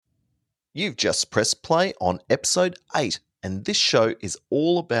You've just pressed play on episode 8, and this show is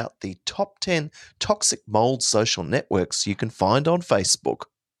all about the top 10 toxic mold social networks you can find on Facebook.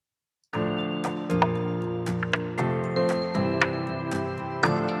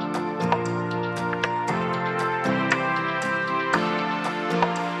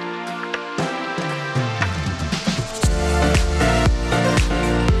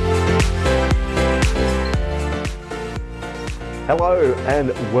 Hello and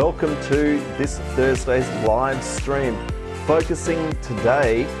welcome to this Thursday's live stream, focusing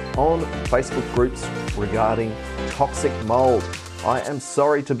today on Facebook groups regarding toxic mold. I am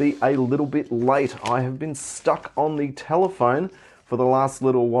sorry to be a little bit late. I have been stuck on the telephone for the last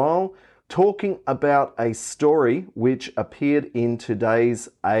little while talking about a story which appeared in today's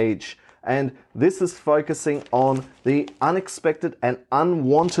Age. And this is focusing on the unexpected and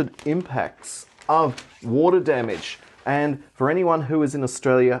unwanted impacts of water damage. And for anyone who is in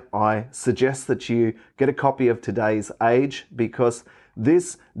Australia, I suggest that you get a copy of today's Age, because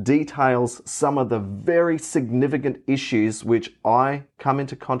this details some of the very significant issues which I come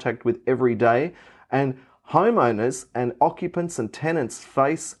into contact with every day, and homeowners and occupants and tenants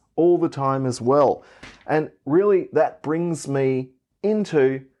face all the time as well. And really that brings me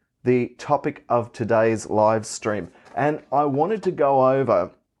into the topic of today's live stream. And I wanted to go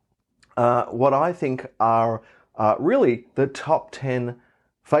over what I think are really the top 10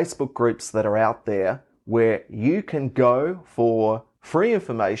 Facebook groups that are out there where you can go for free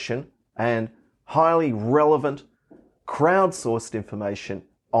information and highly relevant crowdsourced information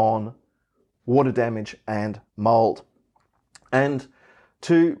on water damage and mold. And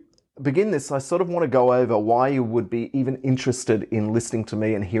to begin this, I sort of want to go over why you would be even interested in listening to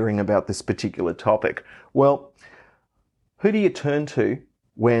me and hearing about this particular topic. Well, who do you turn to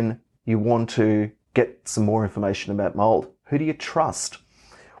when you want to get some more information about mold? Who do you trust?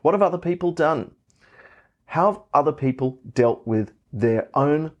 What have other people done? How have other people dealt with their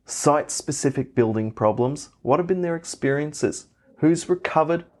own site-specific building problems? What have been their experiences? Who's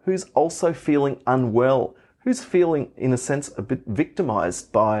recovered? Who's also feeling unwell? Who's feeling, in a sense, a bit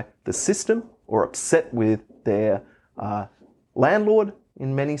victimized by the system or upset with their landlord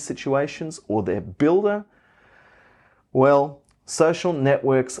in many situations, or their builder? Well, social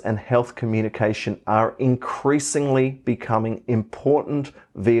networks and health communication are increasingly becoming important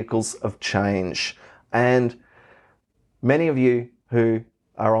vehicles of change. And many of you who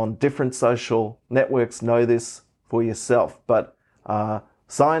are on different social networks know this for yourself. But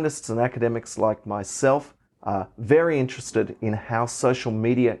scientists and academics like myself are very interested in how social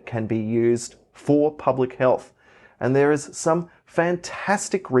media can be used for public health. And there is some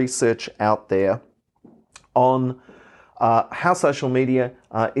fantastic research out there on how social media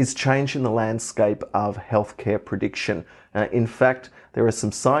is changing the landscape of healthcare prediction. In fact, there are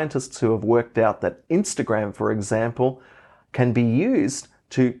some scientists who have worked out that Instagram, for example, can be used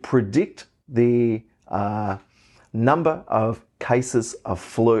to predict the number of cases of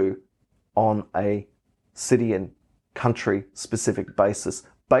flu on a city and country specific basis,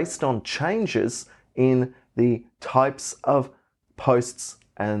 based on changes in the types of posts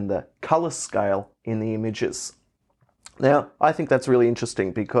and the color scale in the images. Now, I think that's really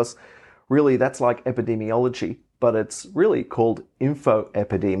interesting, because really that's like epidemiology, but it's really called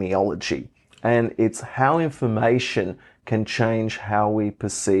infoepidemiology. And it's how information can change how we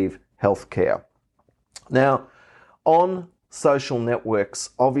perceive healthcare. Now, on social networks,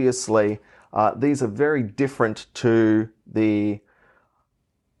 obviously, these are very different to the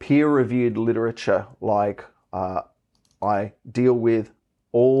peer-reviewed literature like I deal with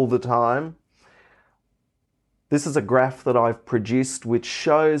all the time. This is a graph that I've produced which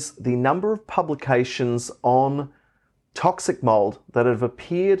shows the number of publications on toxic mold that have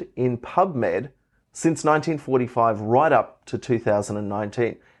appeared in PubMed since 1945 right up to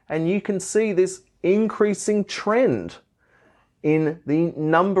 2019. And you can see this increasing trend in the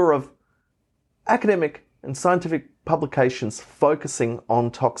number of academic and scientific publications focusing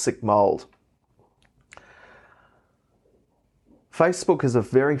on toxic mold. Facebook is a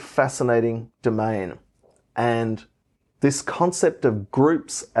very fascinating domain. And this concept of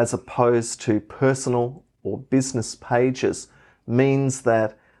groups as opposed to personal or business pages means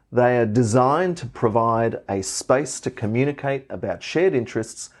that they are designed to provide a space to communicate about shared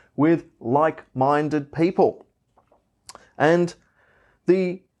interests with like-minded people. And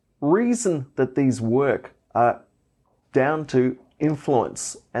the reason that these work are down to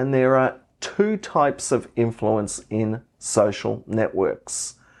influence, and there are two types of influence in social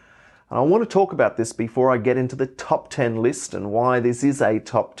networks. And I want to talk about this before I get into the top 10 list and why this is a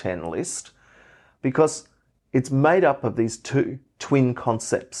top 10 list, because it's made up of these two twin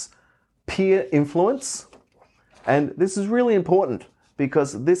concepts: peer influence. And this is really important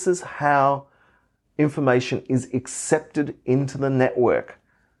because this is how information is accepted into the network.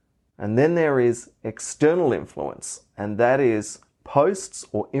 And then there is external influence, and that is posts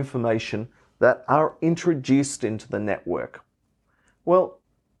or information that are introduced into the network. Well,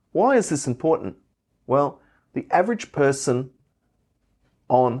 why is this important? Well, the average person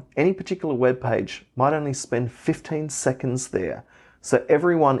on any particular web page might only spend 15 seconds there. So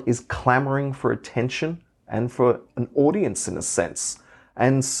everyone is clamoring for attention and for an audience in a sense.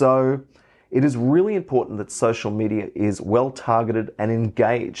 And so it is really important that social media is well targeted and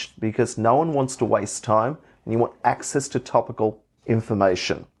engaged because no one wants to waste time and you want access to topical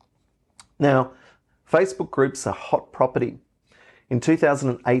information. Now, Facebook groups are hot property. In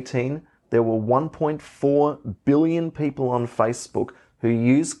 2018, there were 1.4 billion people on Facebook who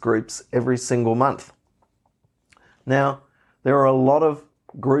use groups every single month. Now, there are a lot of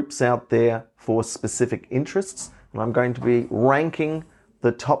groups out there for specific interests, and I'm going to be ranking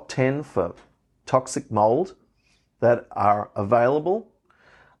the top 10 for toxic mold that are available.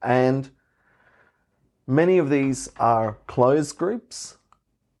 And many of these are closed groups.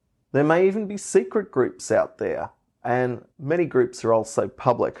 There may even be secret groups out there, and many groups are also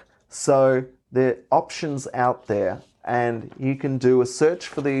public. So there are options out there, and you can do a search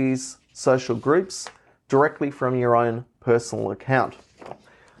for these social groups directly from your own personal account.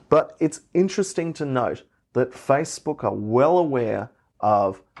 But it's interesting to note that Facebook are well aware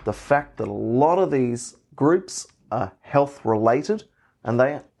of the fact that a lot of these groups are health related, and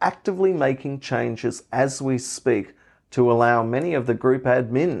they are actively making changes as we speak to allow many of the group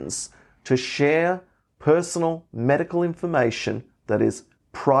admins to share personal medical information that is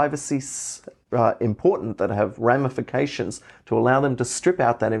privacy important, that have ramifications, to allow them to strip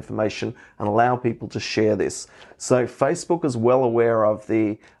out that information and allow people to share this. So Facebook is well aware of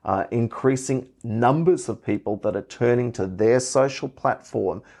the increasing numbers of people that are turning to their social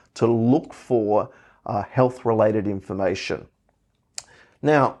platform to look for health-related information.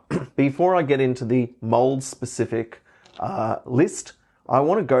 Now, before I get into the mold-specific list, I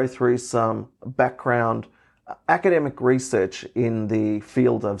want to go through some background academic research in the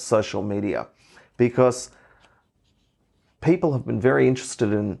field of social media, because people have been very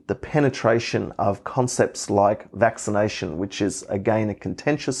interested in the penetration of concepts like vaccination, which is, again, a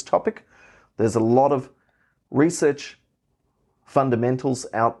contentious topic. There's a lot of research fundamentals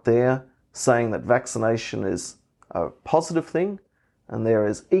out there saying that vaccination is a positive thing, and there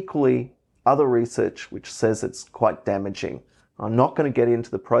is equally other research which says it's quite damaging. I'm not going to get into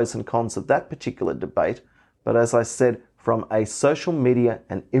the pros and cons of that particular debate, but as I said, from a social media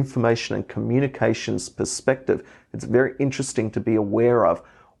and information and communications perspective, it's very interesting to be aware of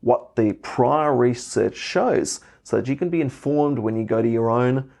what the prior research shows so that you can be informed when you go to your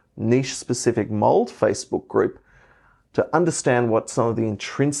own niche-specific mold Facebook group to understand what some of the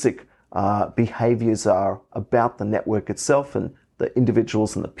intrinsic behaviors are about the network itself and the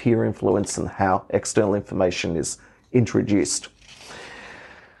individuals and the peer influence and how external information is introduced.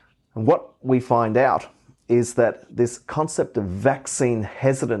 And what we find out is that this concept of vaccine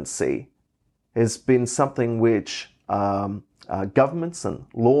hesitancy has been something which governments and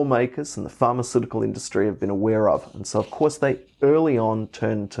lawmakers and the pharmaceutical industry have been aware of. And so, of course, they early on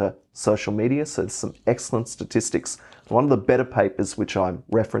turned to social media. So there's some excellent statistics. One of the better papers, which I'm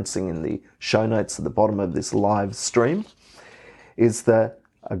referencing in the show notes at the bottom of this live stream, is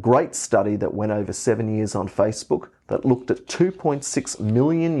a great study that went over 7 years on Facebook that looked at 2.6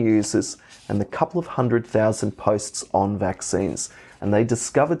 million users and a couple of 100,000 posts on vaccines. And they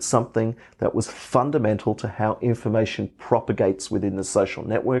discovered something that was fundamental to how information propagates within the social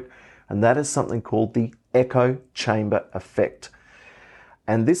network, and that is something called the echo chamber effect.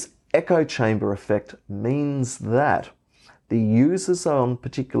 And this echo chamber effect means that the users on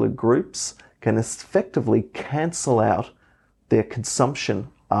particular groups can effectively cancel out their consumption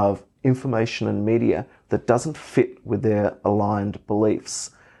of information and media that doesn't fit with their aligned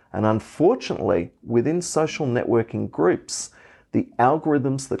beliefs. And unfortunately, within social networking groups, the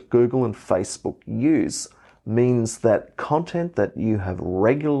algorithms that Google and Facebook use means that content that you have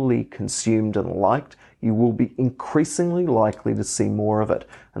regularly consumed and liked, you will be increasingly likely to see more of it.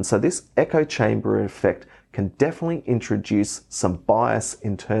 And so this echo chamber effect can definitely introduce some bias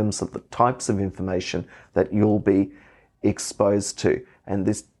in terms of the types of information that you'll be exposed to. And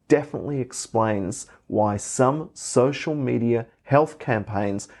this definitely explains why some social media health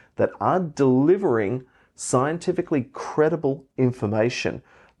campaigns that are delivering scientifically credible information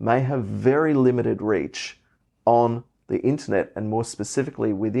may have very limited reach on the internet, and more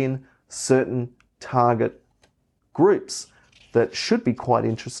specifically within certain target groups. that should be quite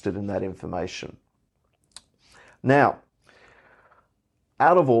interested in that information. Now,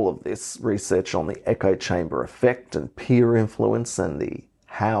 out of all of this research on the echo chamber effect and peer influence and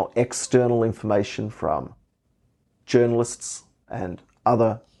how external information from journalists and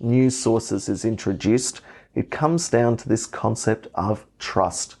other news sources is introduced, it comes down to this concept of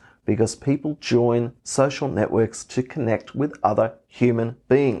trust, because people join social networks to connect with other human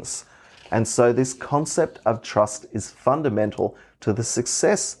beings. And so this concept of trust is fundamental to the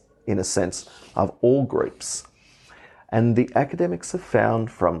success, in a sense, of all groups. And the academics have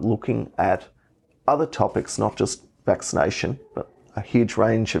found from looking at other topics, not just vaccination, but a huge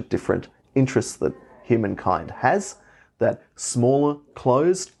range of different interests that humankind has, that smaller,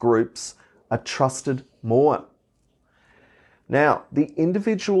 closed groups are trusted more. Now, the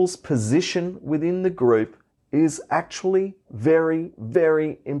individual's position within the group is actually very,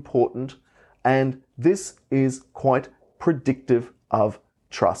 very important, and this is quite predictive of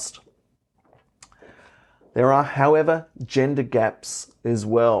trust. There are, however, gender gaps as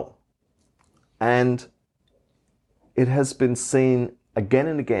well, and it has been seen again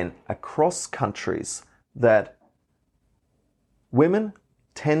and again across countries that women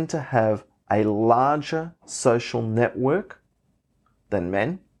tend to have a larger social network than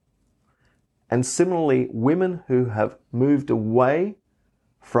men, and similarly, women who have moved away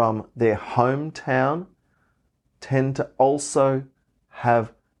from their hometown tend to also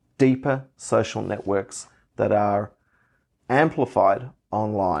have deeper social networks that are amplified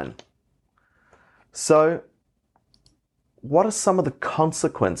online. So, what are some of the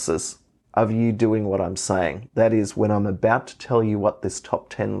consequences of you doing what I'm saying? That is, when I'm about to tell you what this top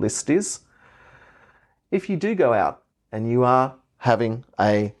 10 list is, if you do go out and you are having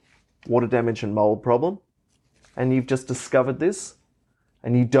a water damage and mold problem, and you've just discovered this,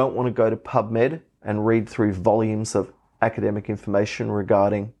 and you don't want to go to PubMed and read through volumes of academic information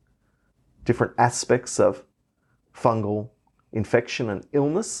regarding different aspects of fungal infection and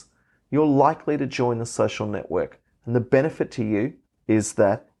illness, you're likely to join a social network. And the benefit to you is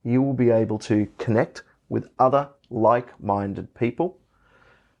that you will be able to connect with other like-minded people,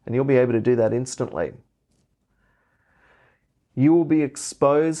 and you'll be able to do that instantly. You will be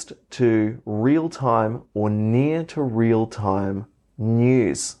exposed to real-time or near to real-time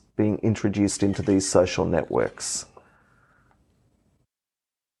news being introduced into these social networks.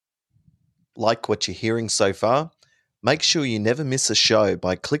 Like what you're hearing so far? Make sure you never miss a show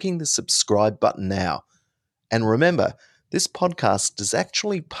by clicking the subscribe button now. And remember, this podcast is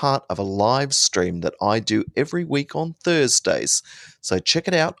actually part of a live stream that I do every week on Thursdays, so check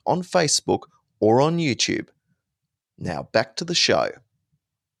it out on Facebook or on YouTube. Now back to the show.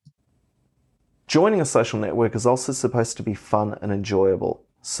 Joining a social network is also supposed to be fun and enjoyable.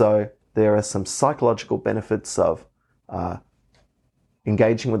 So there are some psychological benefits of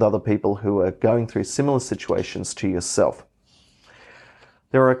engaging with other people who are going through similar situations to yourself.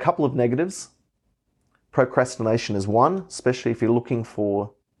 There are a couple of negatives. Procrastination is one, especially if you're looking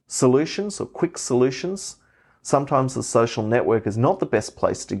for solutions or quick solutions. Sometimes the social network is not the best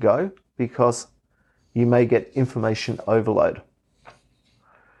place to go because you may get information overload.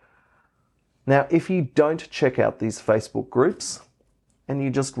 Now, if you don't check out these Facebook groups and you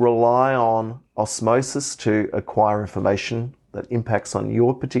just rely on osmosis to acquire information that impacts on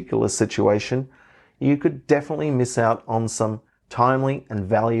your particular situation, you could definitely miss out on some timely and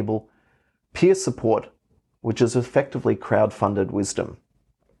valuable peer support, which is effectively crowd-funded wisdom.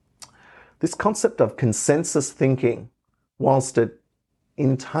 This concept of consensus thinking, whilst it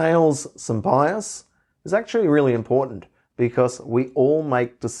entails some bias, is actually really important because we all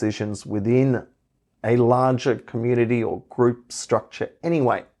make decisions within a larger community or group structure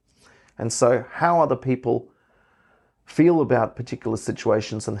anyway. And so how other people feel about particular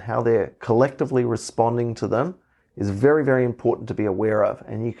situations and how they're collectively responding to them is very, very important to be aware of.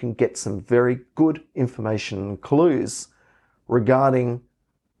 And you can get some very good information and clues regarding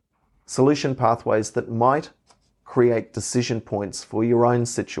solution pathways that might create decision points for your own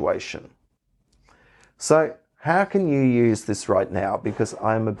situation. So how can you use this right now? Because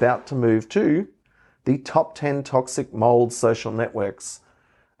I'm about to move to the top 10 toxic mold social networks.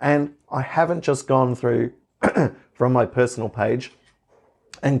 And I haven't just gone through from my personal page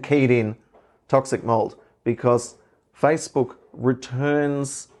and keyed in toxic mold, because Facebook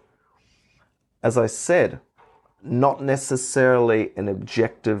returns, as I said, not necessarily an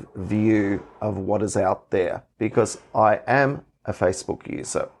objective view of what is out there, because I am a Facebook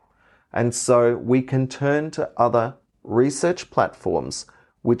user. And so we can turn to other research platforms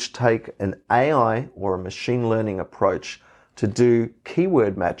which take an AI or a machine learning approach to do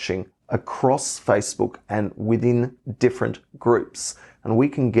keyword matching across Facebook and within different groups. And we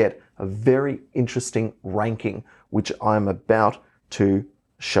can get a very interesting ranking, which I'm about to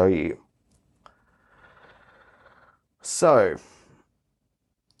show you. So,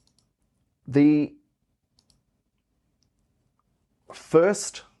 the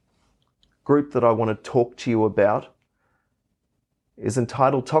first group that I want to talk to you about is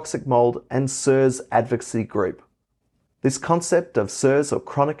entitled Toxic Mold and SIRS Advocacy Group. This concept of SIRS, or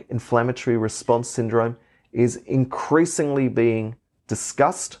chronic inflammatory response syndrome, is increasingly being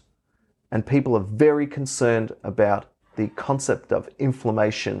discussed, and people are very concerned about the concept of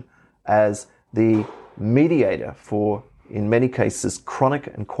inflammation as the mediator for, in many cases, chronic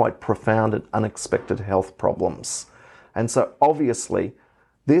and quite profound and unexpected health problems. And so obviously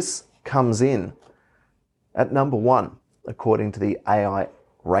this comes in at number 1 according to the AI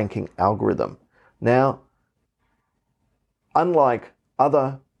ranking algorithm. Now, unlike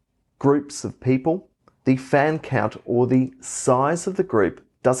other groups of people, the fan count or the size of the group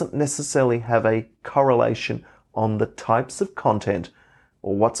doesn't necessarily have a correlation on the types of content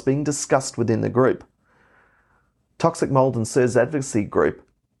or what's being discussed within the group. Toxic Mold and SIRS Advocacy Group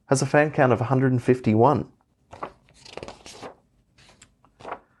has a fan count of 151.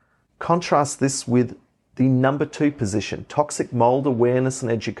 Contrast this with the number 2 position, Toxic Mold Awareness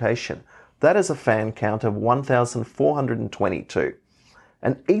and Education. That is a fan count of 1,422.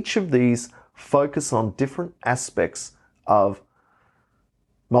 And each of these focus on different aspects of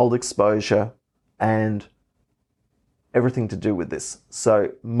mold exposure and everything to do with this.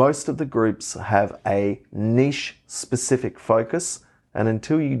 So most of the groups have a niche specific focus, and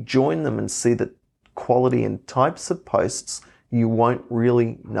until you join them and see the quality and types of posts, you won't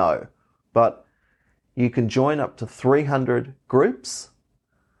really know. But you can join up to 300 groups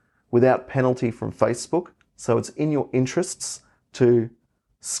without penalty from Facebook, so it's in your interests to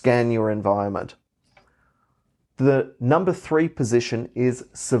scan your environment. The number 3 position is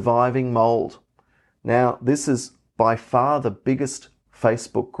Surviving Mold. Now, this is by far the biggest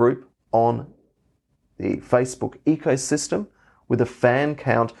Facebook group on the Facebook ecosystem, with a fan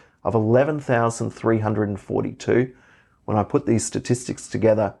count of 11,342 when I put these statistics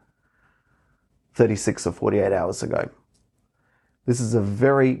together 36 or 48 hours ago. This is a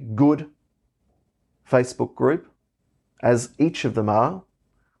very good Facebook group, as each of them are,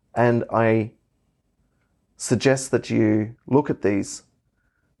 and I suggest that you look at these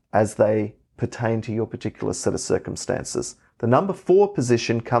as they pertain to your particular set of circumstances. The number 4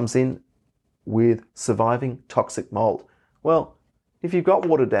 position comes in with Surviving Toxic Mold. Well, if you've got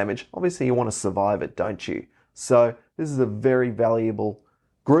water damage, obviously you want to survive it, don't you? So this is a very valuable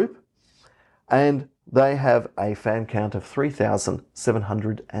group, and they have a fan count of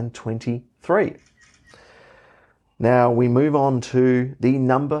 3,723. Now we move on to the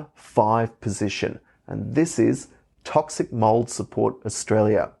number 5 position, and this is Toxic Mold Support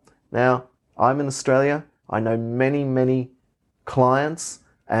Australia. Now, I'm in Australia. I know many clients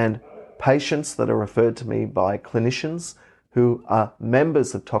and patients that are referred to me by clinicians who are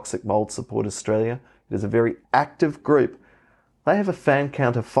members of Toxic Mold Support Australia. It is a very active group. They have a fan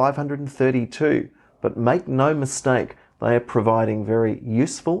count of 532, but make no mistake, they are providing very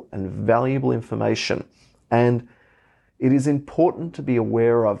useful and valuable information. And it is important to be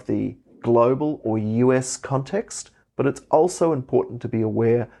aware of the global or US context, but it's also important to be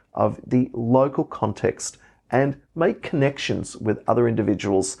aware of the local context and make connections with other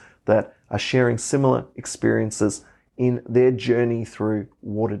individuals that are sharing similar experiences in their journey through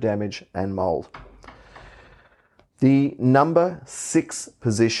water damage and mold. The number 6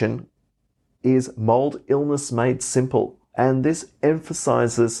 position is Mold Illness Made Simple, and this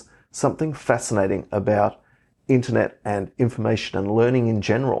emphasizes something fascinating about internet and information and learning in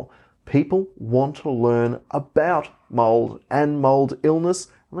general. People want to learn about mold and mold illness,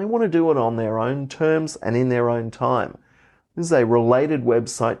 and they want to do it on their own terms and in their own time. This is a related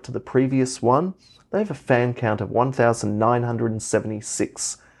website to the previous one. They have a fan count of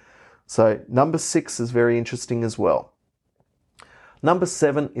 1,976. So number 6 is very interesting as well. Number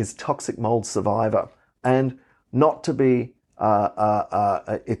 7 is Toxic Mold Survivor, and not to be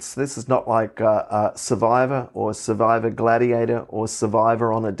this is not like Survivor or Survivor Gladiator or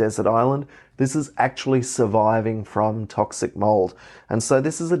Survivor on a Desert Island. This is actually surviving from toxic mold. And so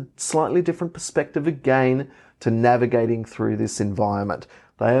this is a slightly different perspective again to navigating through this environment.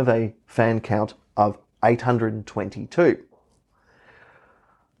 They have a fan count of 822.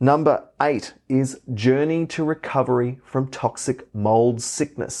 Number 8 is Journey to Recovery from Toxic Mold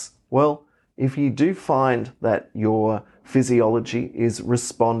Sickness. Well, if you do find that your physiology is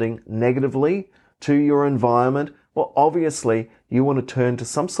responding negatively to your environment, well, obviously you want to turn to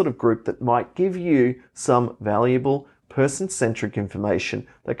some sort of group that might give you some valuable person-centric information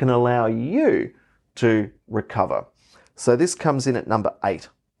that can allow you to recover. So this comes in at number 8.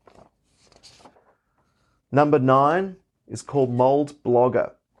 Number 9 is called Mould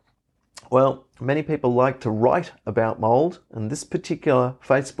Blogger. Well, many people like to write about mould, and this particular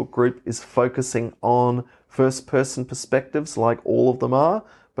Facebook group is focusing on first-person perspectives, like all of them are,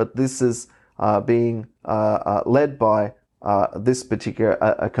 but this is being led by this particular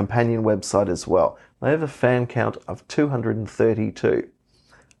a companion website as well. They have a fan count of 232.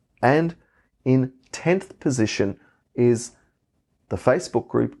 And in 10th position is the Facebook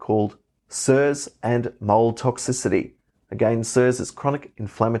group called SIRS and Mould Toxicity. Again, SIRS is Chronic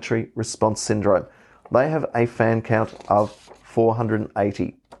Inflammatory Response Syndrome. They have a fan count of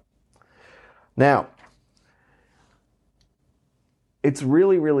 480. Now, it's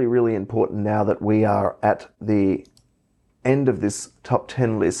really important now that we are at the end of this top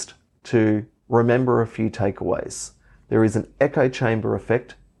 10 list to remember a few takeaways. There is an echo chamber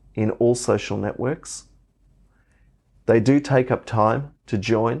effect in all social networks. They do take up time to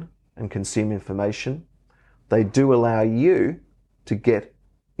join and consume information. They do allow you to get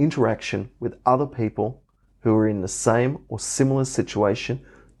interaction with other people who are in the same or similar situation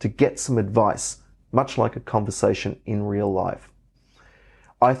to get some advice, much like a conversation in real life.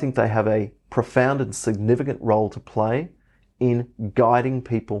 I think they have a profound and significant role to play in guiding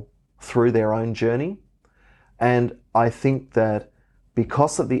people through their own journey. And I think that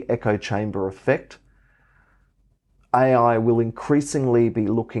because of the echo chamber effect, AI will increasingly be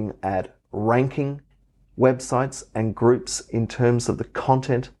looking at ranking websites and groups in terms of the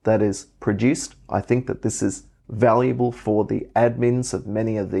content that is produced. I think that this is valuable for the admins of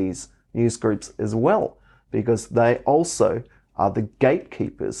many of these news groups as well, because they also are the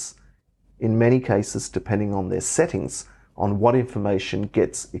gatekeepers in many cases, depending on their settings, on what information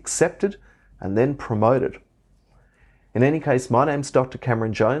gets accepted and then promoted. In any case, my name's Dr.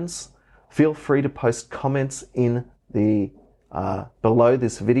 Cameron Jones. Feel free to post comments in the below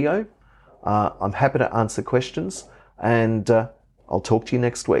this video. I'm happy to answer questions, and I'll talk to you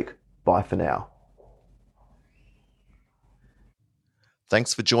next week. Bye for now.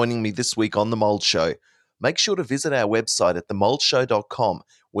 Thanks for joining me this week on The Mould Show. Make sure to visit our website at themoldshow.com,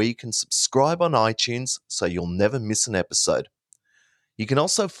 where you can subscribe on iTunes so you'll never miss an episode. You can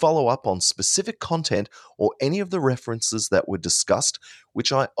also follow up on specific content or any of the references that were discussed,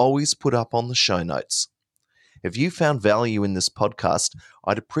 which I always put up on the show notes. If you found value in this podcast,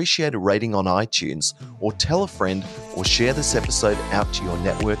 I'd appreciate a rating on iTunes, or tell a friend or share this episode out to your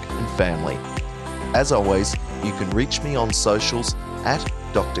network and family. As always, you can reach me on socials at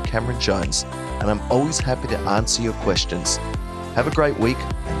Dr. Cameron Jones, and I'm always happy to answer your questions. Have a great week,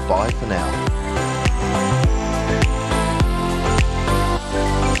 and bye for now.